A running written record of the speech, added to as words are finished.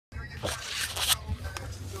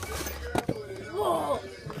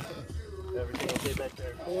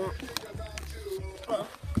Yeah.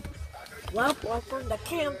 Welcome to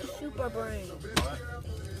Camp Super Brain.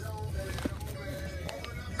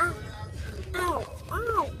 Ow, ow,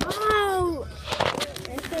 ow, ow!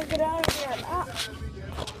 I can't get out of here.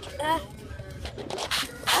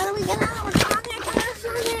 How do we get out?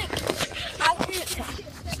 Sonic! I can't.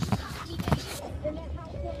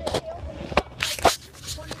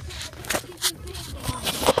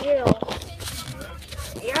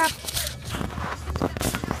 Yep.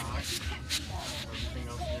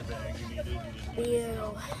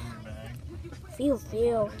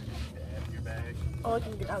 Feel. Oh, I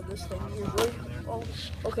can get out of this thing usually. Oh,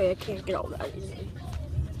 okay, I can't get out of that easily.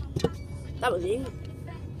 That was easy.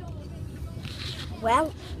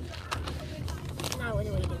 Well, now what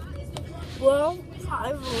do we do? Well,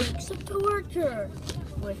 5 weeks of torture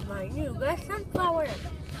with my new best sunflower.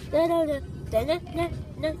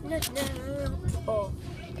 Oh.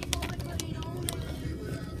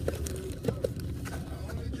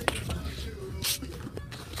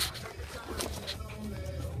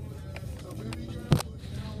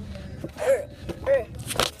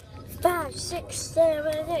 Five, 6,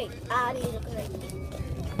 7, 8. I need a plate.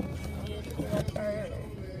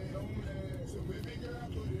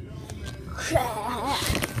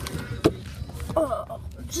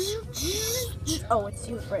 Oh, it's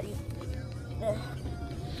you, Freddy.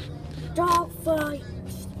 Dog fight.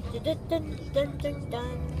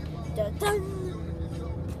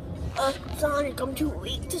 Sonic, I'm too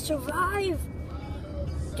weak to survive.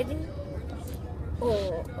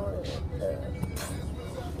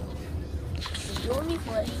 You only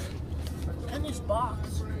play. And this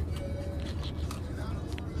box.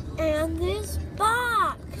 And this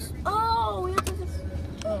box. Oh, we have to.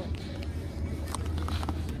 Oh.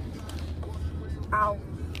 Ow.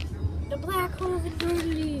 The black hole of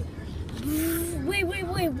eternity. Wait.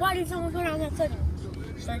 Why did someone put on that setting?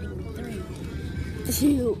 Starting with 3,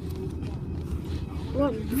 2,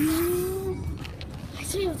 1. I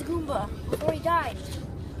saved the Goomba before he died.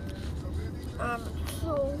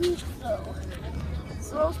 So weak though.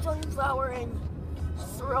 Throw sunflower and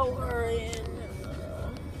throw her in.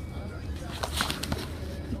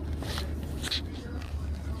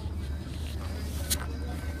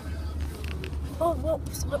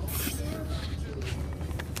 Whoops.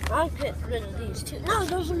 I get rid of these too. No,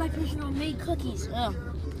 those are my personal made cookies. Oh,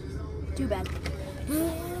 too bad.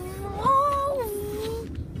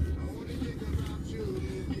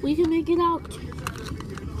 We can make it out.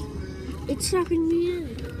 It's sucking me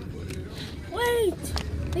in. Wait!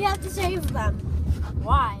 We have to save them.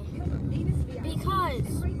 Why? Because,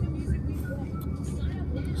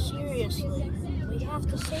 seriously, we have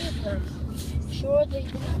to save them. Sure, they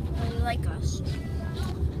don't really like us.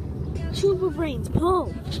 Super Brains,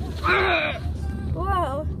 pull!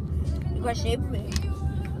 Whoa! You guys saved me.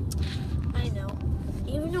 I know.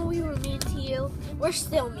 Even though we were mean to you, we're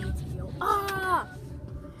still mean to you.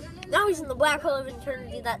 Now he's in the black hole of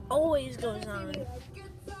eternity that always goes on.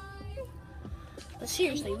 But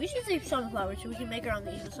seriously, we should save sunflower so we can make her on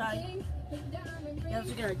the other side. Yeah,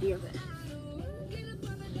 that's a good idea, man.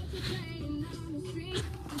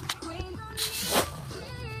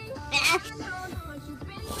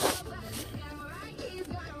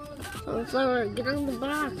 Sunflower, get on the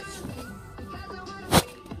box.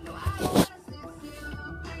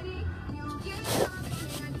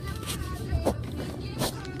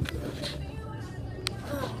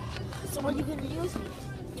 So what are you gonna use me?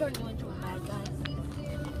 Turn you into a bad guy.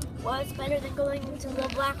 Well, it's better than going into the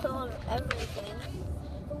black hole of everything.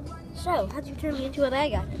 So, how'd you turn me into a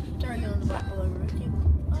bad guy? Turn you into the black hole of everything.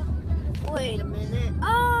 Wait a minute.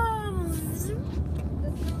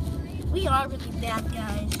 We are really bad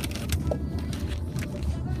guys.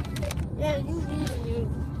 Yeah, you need a new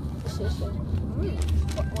assistant.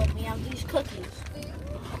 When we have these cookies.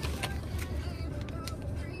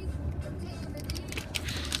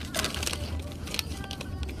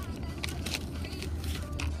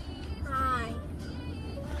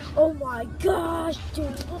 Oh my gosh,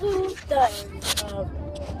 dude, the end of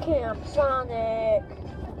Camp Sonic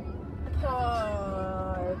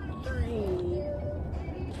Part 3.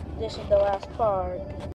 This is the last part.